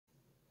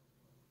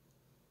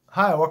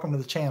Hi, welcome to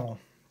the channel.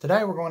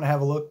 Today we're going to have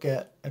a look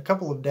at a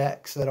couple of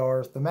decks that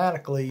are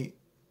thematically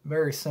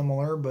very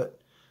similar but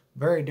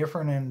very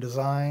different in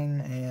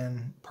design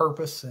and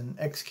purpose and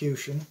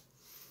execution.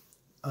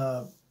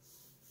 So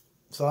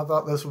I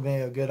thought this would be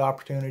a good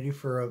opportunity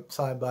for a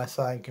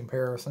side-by-side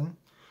comparison.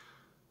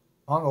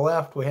 On the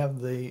left we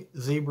have the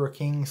Zebra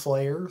King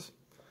Slayers,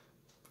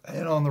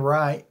 and on the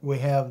right we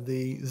have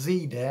the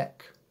Z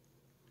deck.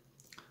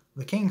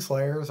 The King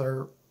Slayers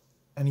are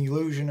an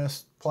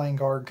Ellusionist playing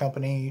card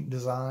company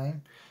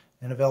design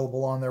and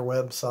available on their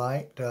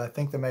website. I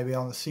think they may be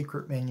on the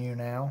secret menu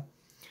now.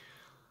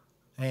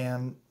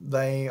 And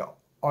they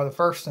are the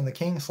first in the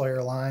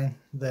Kingslayer line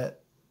that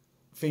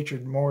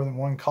featured more than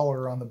one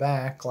color on the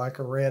back, like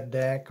a red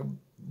deck, a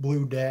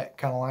blue deck,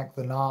 kind of like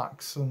the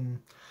Nox. And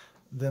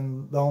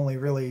then the only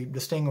really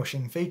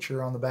distinguishing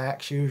feature on the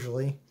backs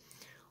usually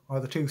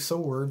are the two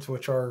swords,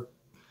 which are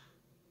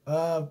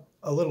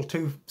a little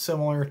too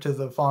similar to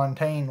the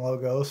Fontaine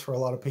logos for a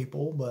lot of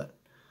people, but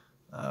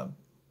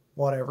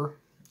whatever.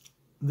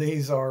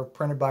 These are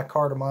printed by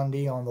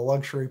Cartamundi on the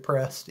luxury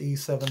pressed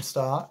E7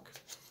 stock.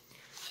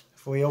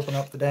 If we open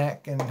up the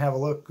deck and have a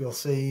look, you'll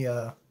see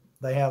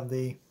they have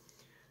the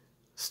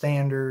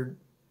standard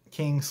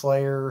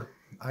Kingslayer,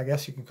 I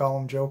guess you can call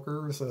them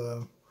jokers.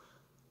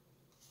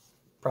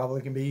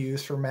 Probably can be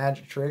used for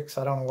magic tricks.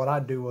 I don't know what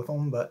I'd do with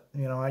them, but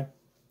you know, I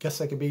guess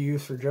they could be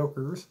used for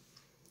jokers.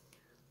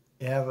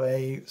 You have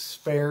a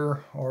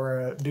spare or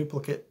a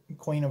duplicate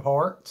Queen of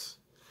Hearts,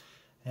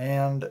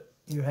 and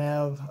you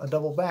have a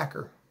double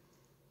backer.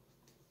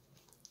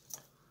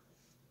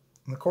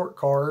 The court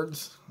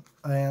cards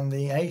and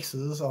the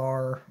aces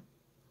are,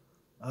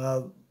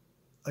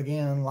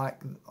 again,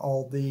 like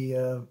all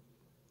the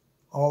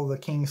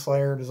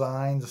Kingslayer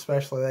designs,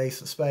 especially the Ace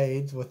of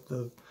Spades with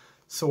the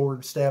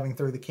sword stabbing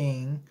through the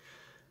king,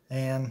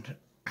 and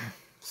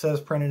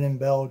says printed in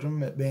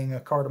Belgium, it being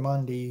a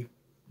Cartamundi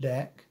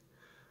deck.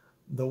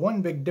 The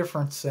one big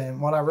difference, and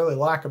what I really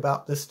like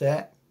about this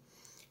deck,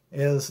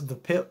 is the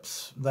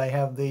pips. They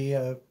have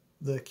the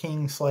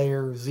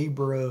Kingslayer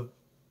Zebra,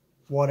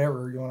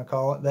 whatever you want to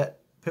call it. That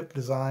pip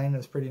design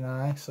is pretty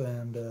nice,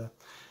 and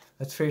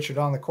that's featured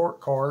on the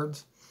court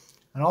cards.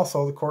 And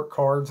also the court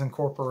cards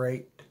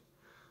incorporate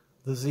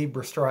the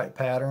zebra stripe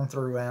pattern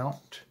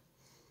throughout.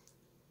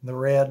 The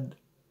red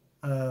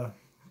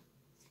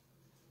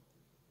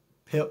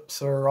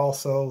pips are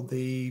also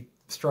the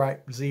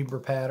striped zebra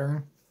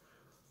pattern.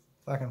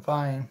 If I can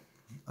find,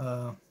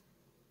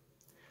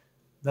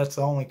 that's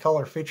the only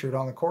color featured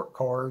on the court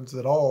cards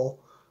at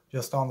all,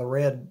 just on the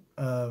red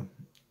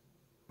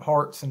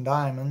hearts and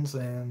diamonds,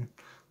 and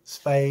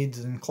spades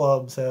and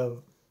clubs have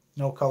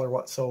no color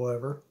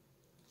whatsoever.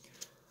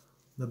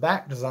 The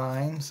back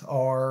designs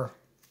are,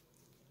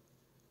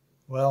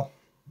 well,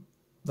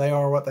 they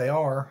are what they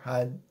are.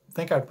 I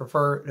think I'd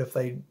prefer it if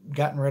they'd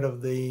gotten rid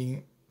of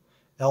the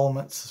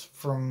elements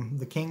from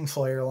the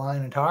Kingslayer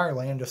line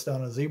entirely and just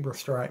done a zebra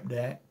stripe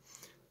deck.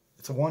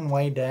 It's a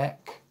one-way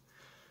deck,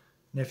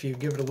 and if you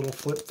give it a little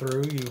flip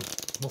through, you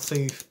will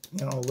see,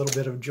 you know, a little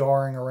bit of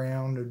jarring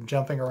around and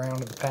jumping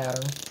around of the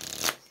pattern.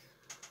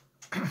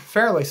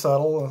 Fairly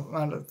subtle.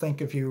 I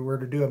think if you were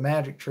to do a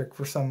magic trick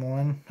for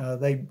someone,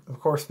 they'd of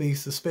course be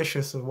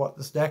suspicious of what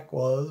this deck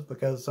was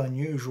because it's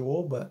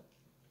unusual, but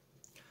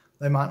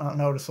they might not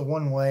notice a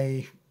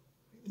one-way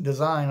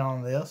design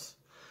on this.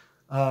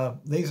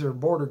 These are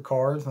bordered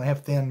cards, and they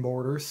have thin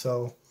borders,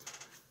 so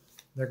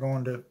they're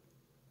going to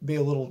be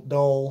a little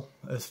dull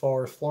as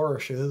far as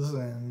flourishes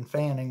and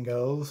fanning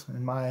goes,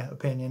 in my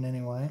opinion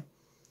anyway.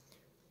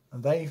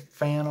 They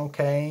fan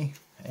okay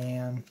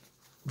and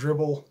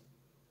dribble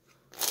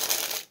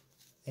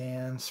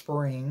and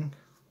spring.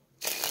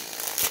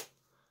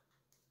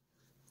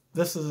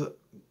 This is,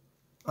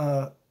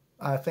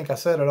 I think I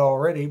said it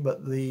already,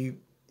 but the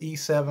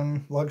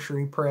E7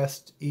 luxury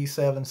pressed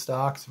E7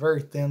 stock's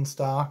very thin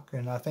stock,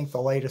 and I think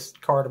the latest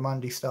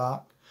Cartamundi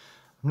stock.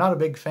 I'm not a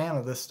big fan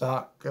of this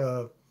stock.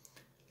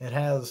 It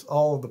has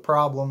all of the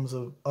problems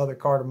of other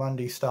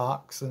Cartamundi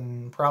stocks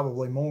and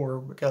probably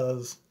more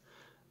because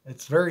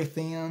it's very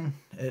thin.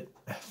 It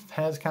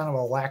has kind of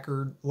a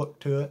lacquered look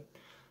to it.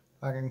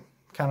 I can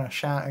kind of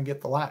shine and get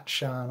the light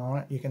shine on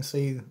it. You can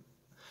see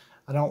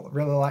I don't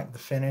really like the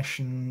finish,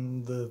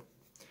 and you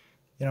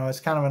know, it's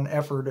kind of an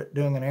effort at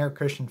doing an air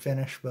cushion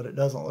finish, but it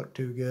doesn't look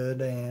too good,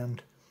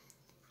 and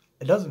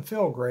it doesn't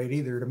feel great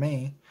either to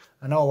me.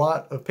 I know a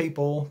lot of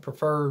people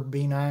prefer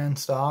B9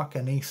 stock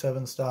and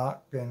E7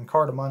 stock and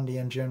Cartamundi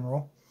in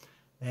general,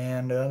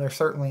 and they're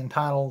certainly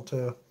entitled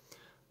to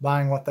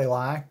buying what they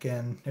like.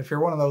 And if you're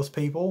one of those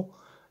people,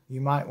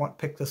 you might want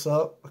to pick this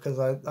up, because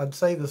I'd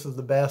say this is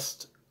the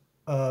best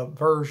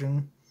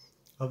version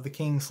of the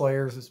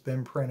Kingslayers that's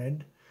been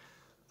printed.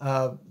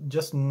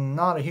 Just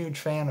not a huge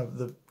fan of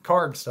the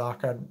card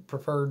stock. I'd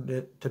preferred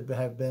it to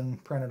have been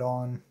printed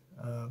on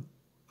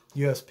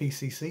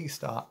USPCC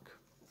stock.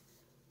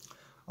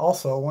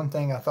 Also, one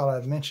thing I thought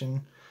I'd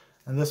mention,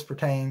 and this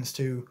pertains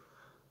to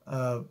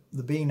the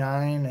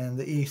B9 and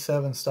the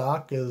E7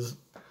 stock, is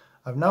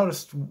I've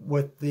noticed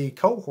with the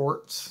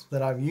cohorts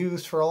that I've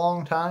used for a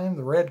long time,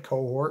 the red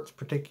cohorts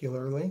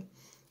particularly,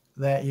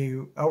 that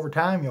over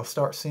time you'll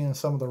start seeing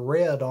some of the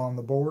red on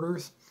the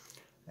borders,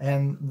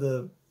 and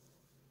the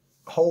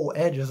whole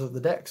edges of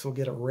the decks will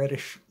get a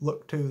reddish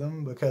look to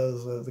them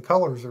because the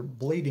colors are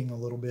bleeding a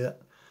little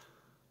bit.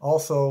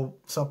 Also,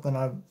 something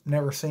I've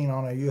never seen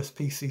on a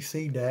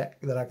USPCC deck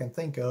that I can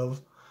think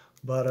of,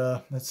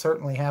 but it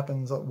certainly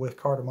happens with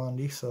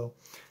Cartamundi. So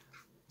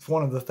it's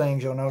one of the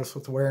things you'll notice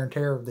with the wear and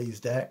tear of these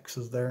decks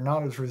is they're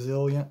not as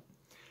resilient.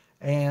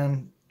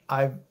 And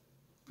I've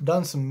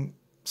done some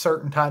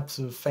certain types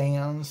of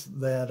fans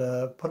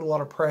that put a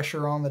lot of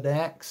pressure on the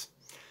decks,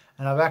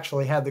 and I've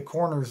actually had the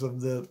corners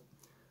of the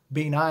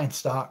B9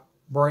 stock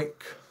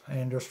break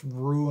and just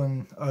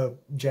ruin a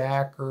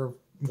jack or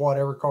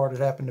whatever card it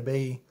happened to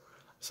be.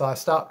 So I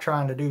stopped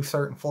trying to do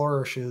certain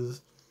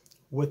flourishes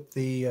with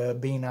the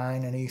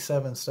B9 and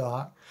E7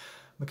 stock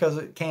because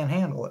it can't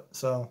handle it.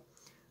 So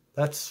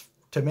that's,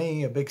 to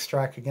me, a big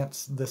strike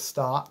against this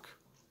stock.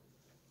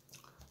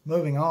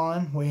 Moving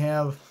on, we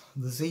have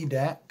the Z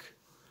deck,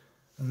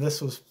 and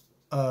this was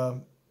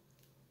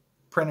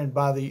printed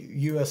by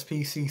the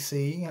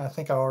USPCC. I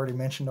think I already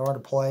mentioned Art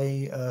of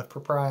Play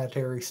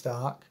proprietary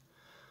stock,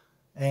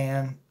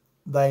 and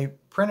they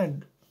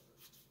printed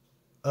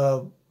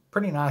a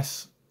pretty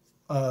nice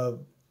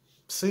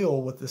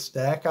seal with this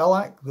deck. I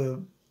like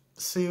the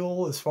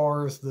seal as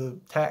far as the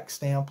tax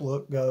stamp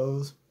look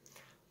goes.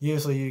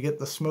 Usually you get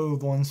the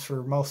smooth ones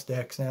for most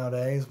decks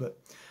nowadays, but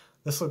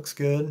this looks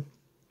good.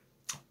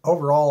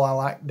 Overall, I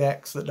like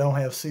decks that don't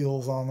have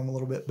seals on them a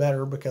little bit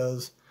better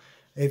because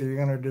either you're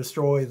going to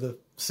destroy the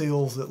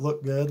seals that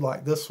look good,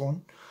 like this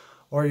one,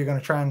 or you're going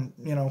to try and,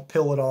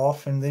 peel it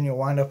off, and then you'll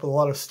wind up with a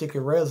lot of sticky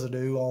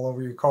residue all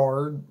over your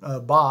card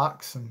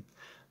box, and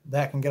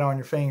that can get on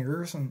your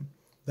fingers, and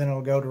then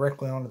it'll go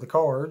directly onto the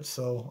card.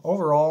 So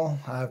overall,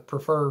 I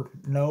prefer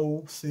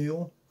no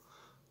seal,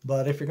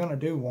 but if you're going to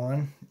do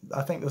one,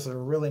 I think this is a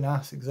really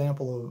nice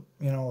example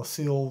of, a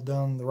seal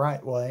done the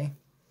right way.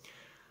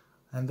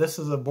 And this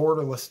is a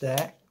borderless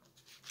deck.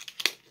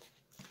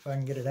 If I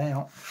can get it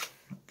out.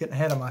 Getting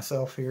ahead of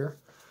myself here.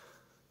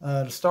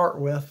 To start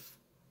with,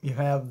 you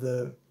have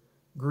the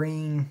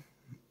green,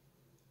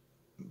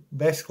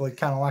 basically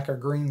kind of like a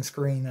green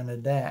screen in a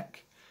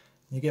deck.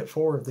 You get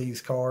 4 of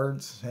these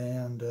cards,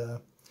 and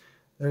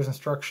there's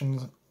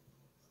instructions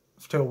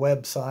to a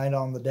website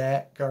on the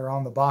deck or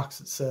on the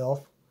box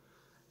itself.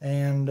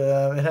 And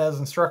it has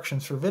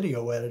instructions for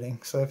video editing.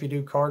 So if you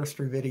do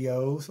cardistry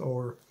videos,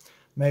 or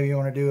maybe you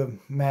want to do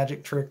a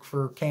magic trick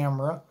for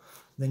camera,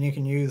 then you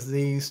can use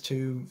these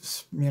to,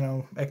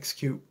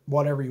 execute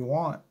whatever you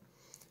want.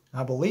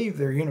 I believe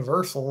they're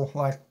universal.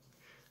 Like,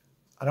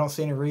 I don't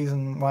see any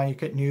reason why you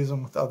couldn't use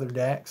them with other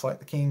decks, like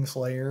the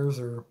Kingslayers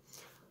or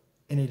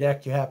any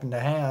deck you happen to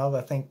have.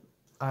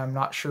 I'm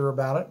not sure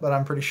about it, but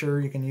I'm pretty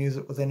sure you can use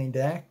it with any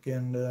deck.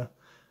 And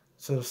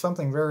so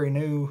something very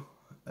new.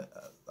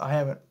 I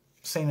haven't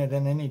seen it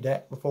in any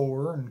deck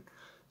before, and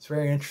it's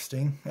very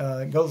interesting.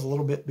 It goes a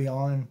little bit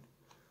beyond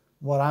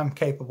what I'm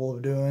capable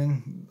of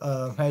doing.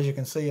 As you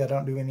can see, I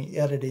don't do any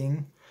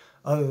editing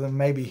other than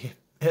maybe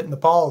hitting the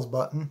pause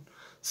button.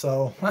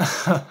 So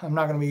I'm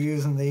not going to be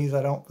using these,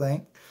 I don't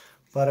think.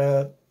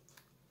 But,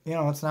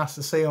 it's nice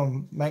to see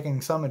them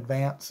making some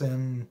advance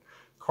in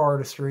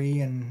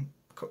cardistry and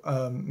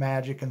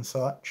magic and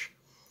such.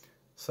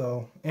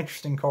 So,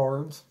 interesting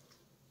cards.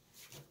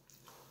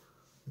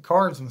 The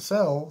cards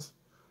themselves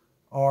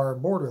are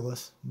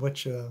borderless,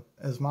 which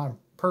is my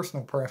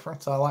personal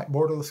preference. I like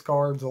borderless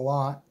cards a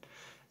lot.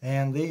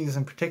 And these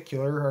in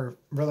particular are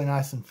really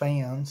nice in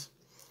fans.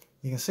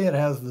 You can see it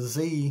has the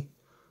Z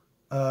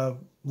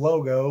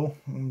logo,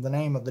 the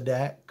name of the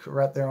deck,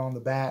 right there on the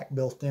back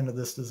built into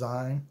this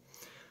design.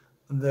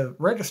 The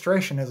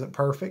registration isn't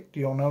perfect.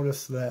 You'll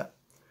notice that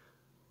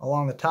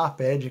along the top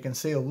edge you can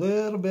see a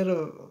little bit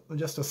of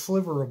just a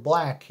sliver of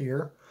black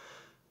here.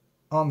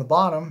 On the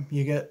bottom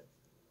you get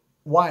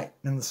white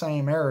in the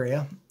same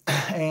area,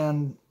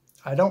 and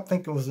I don't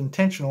think it was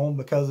intentional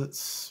because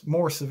it's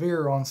more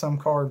severe on some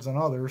cards than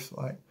others,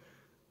 like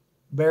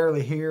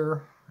barely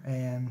here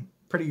and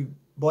pretty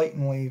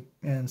blatantly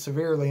and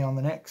severely on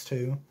the next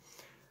two,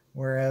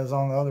 whereas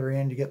on the other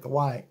end you get the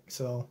white.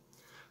 So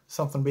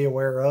something to be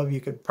aware of. You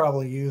could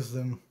probably use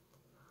them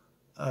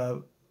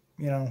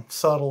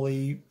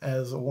subtly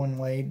as a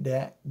one-way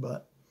deck,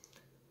 but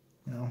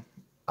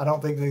I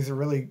don't think these are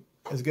really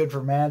as good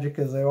for Magic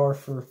as they are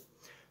for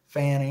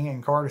fanning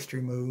and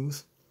cardistry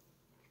moves.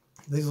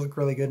 These look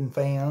really good in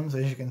fans.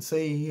 As you can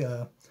see,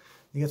 you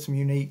get some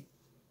unique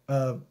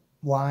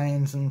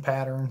lines and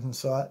patterns and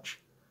such.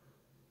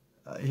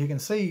 You can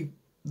see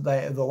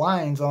the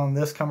lines on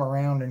this come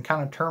around and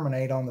kind of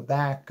terminate on the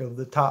back of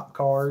the top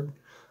card.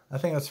 I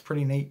think that's a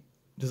pretty neat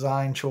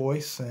design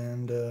choice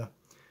and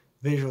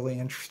visually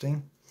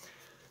interesting.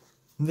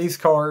 These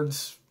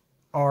cards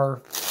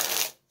are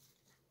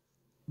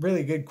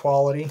really good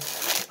quality.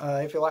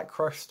 If you like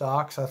crushed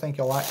stocks, I think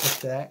you'll like this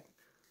deck.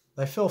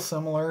 They feel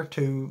similar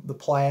to the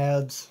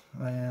plaids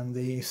and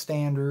the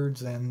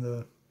standards and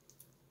the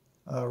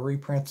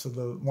reprints of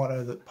the, what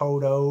is it,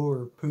 Podo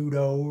or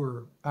Pudo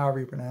or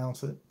however you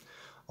pronounce it.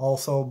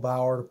 Also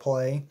Bower to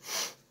play.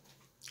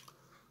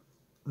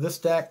 This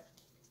deck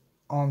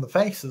on the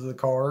face of the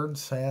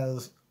cards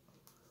has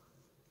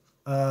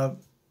a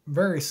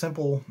very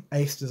simple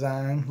ace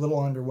design, little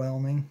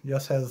underwhelming,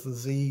 just has the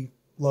Z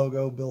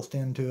logo built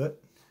into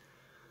it.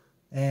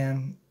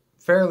 And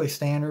fairly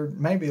standard,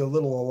 maybe a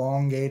little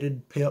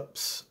elongated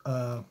pips,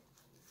 but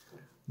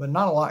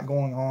not a lot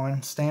going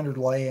on. Standard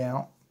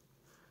layout.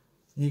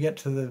 You get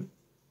to the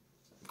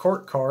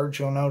court cards,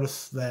 you'll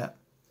notice that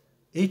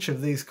each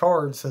of these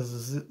cards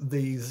has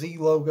the Z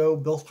logo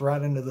built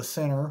right into the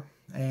center,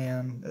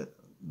 and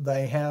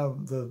they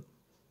have the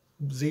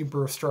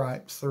zebra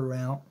stripes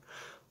throughout.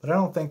 But I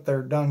don't think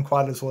they're done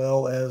quite as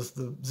well as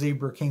the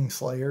Zebra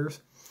Kingslayers.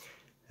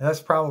 And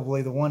that's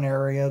probably the one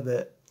area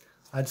that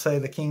I'd say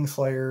the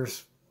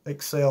Kingslayers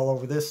excel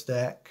over this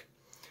deck,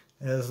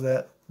 is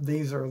that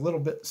these are a little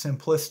bit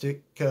simplistic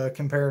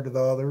compared to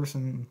the others,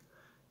 and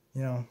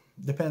you know,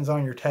 depends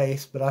on your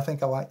taste, but I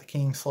think I like the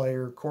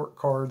Kingslayer court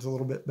cards a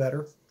little bit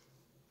better.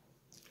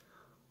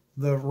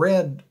 The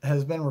red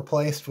has been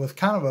replaced with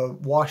kind of a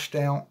washed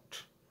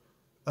out,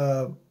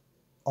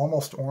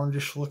 almost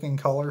orangish looking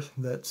color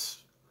that's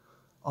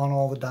on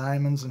all the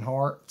diamonds and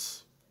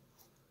hearts.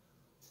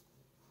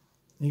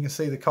 You can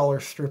see the color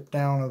stripped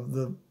down of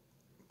the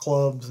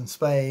clubs and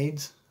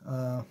spades.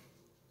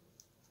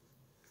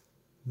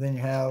 Then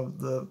you have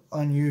the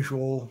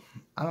unusual,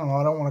 I don't know,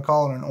 I don't want to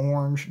call it an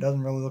orange. It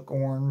doesn't really look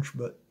orange,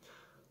 but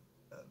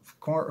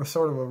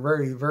sort of a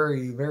very,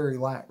 very, very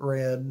light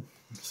red.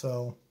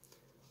 So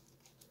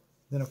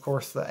then, of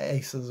course, the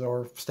aces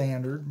are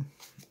standard.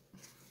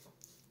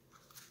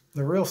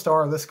 The real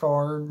star of this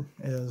card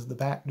is the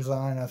back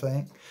design, I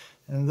think.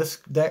 And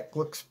this deck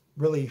looks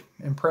really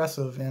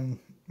impressive in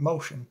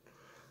motion,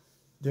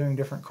 doing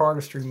different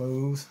cardistry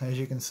moves. As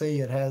you can see,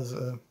 it has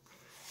a,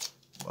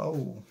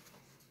 whoa,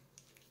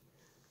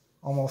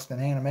 almost an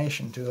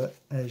animation to it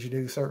as you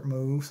do certain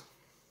moves.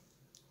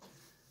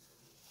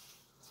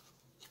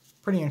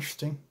 Pretty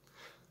interesting.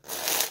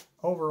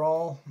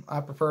 Overall, I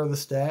prefer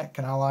this deck,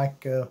 and I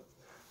like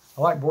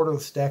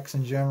borderless decks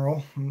in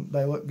general.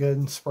 They look good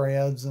in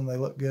spreads, and they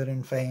look good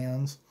in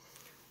fans.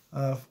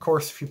 Of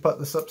course, if you put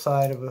this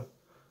upside of a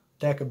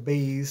deck of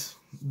bees,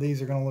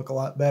 these are going to look a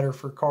lot better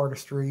for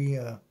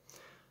cardistry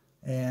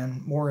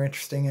and more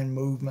interesting in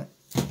movement.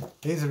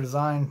 These are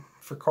designed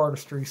for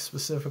cardistry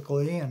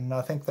specifically, and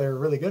I think they're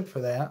really good for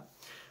that.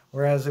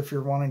 Whereas if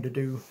you're wanting to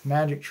do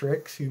magic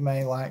tricks, you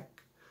may like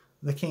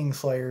the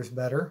Kingslayers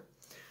better.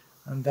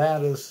 And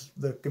that is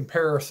the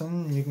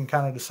comparison. You can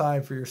kind of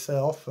decide for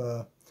yourself.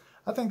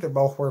 I think they're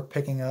both worth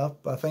picking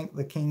up. I think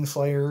the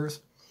Kingslayers,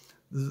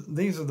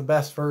 these are the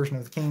best version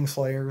of the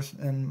Kingslayers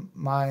in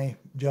my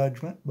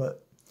judgment,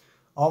 but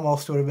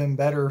almost would have been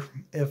better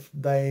if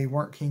they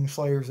weren't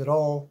Kingslayers at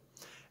all,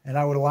 and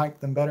I would have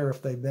liked them better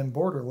if they'd been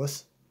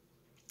borderless.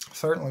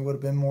 Certainly would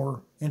have been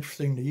more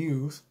interesting to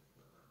use.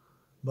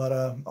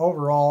 But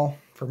overall,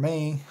 for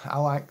me, I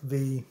like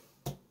the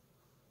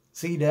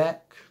Z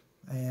deck,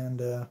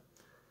 and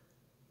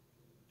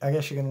I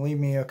guess you can leave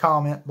me a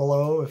comment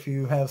below if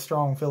you have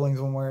strong feelings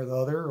one way or the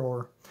other,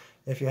 or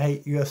if you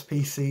hate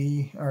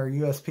USPC or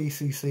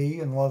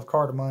USPCC and love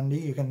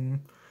Cartamundi, you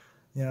can,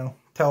 you know,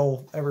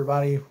 tell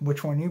everybody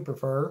which one you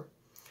prefer.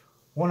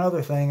 One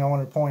other thing I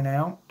want to point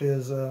out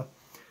is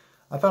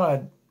I thought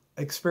I'd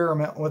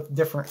experiment with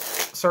different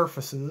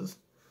surfaces.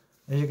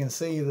 As you can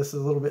see, this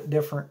is a little bit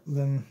different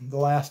than the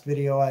last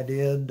video I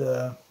did.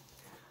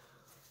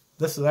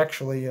 This is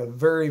actually a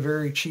very,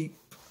 very cheap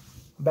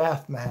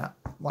bath mat,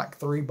 like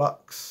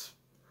 $3.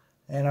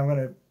 And I'm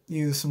going to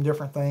use some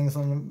different things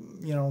on,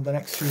 you know, the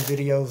next few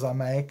videos I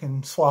make,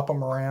 and swap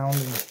them around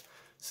and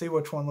see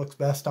which one looks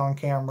best on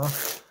camera.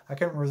 I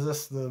couldn't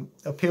resist the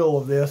appeal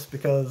of this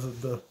because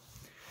of the,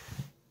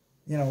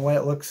 you know, way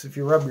it looks if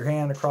you rub your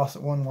hand across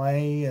it one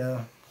way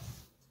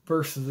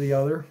versus the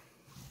other.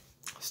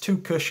 It's too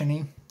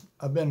cushiony.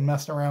 I've been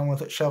messing around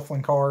with it,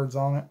 shuffling cards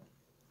on it.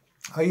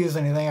 I use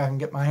anything I can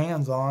get my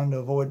hands on to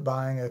avoid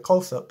buying a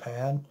close-up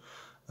pad.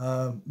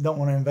 Don't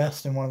want to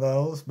invest in one of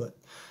those, but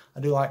I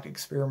do like to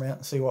experiment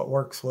and see what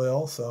works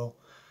well. So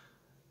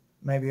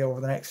maybe over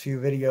the next few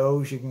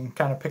videos you can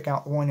kind of pick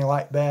out the one you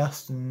like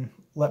best, and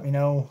let me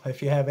know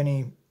if you have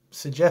any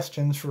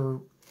suggestions for,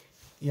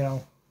 you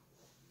know,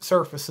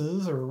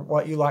 surfaces or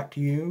what you like to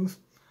use.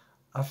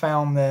 I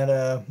found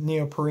that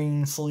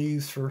neoprene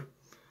sleeves for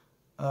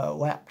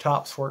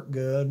laptops work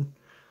good.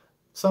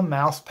 Some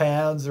mouse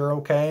pads are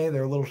okay.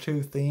 They're a little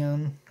too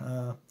thin.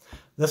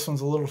 This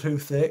one's a little too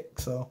thick,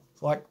 so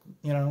it's like,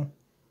 you know,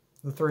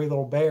 the Three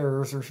Little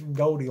Bears or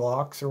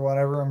Goldilocks or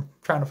whatever. I'm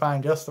trying to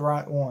find just the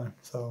right one.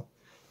 So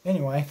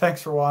anyway,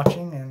 thanks for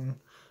watching, and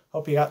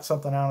hope you got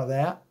something out of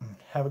that.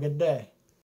 Have a good day.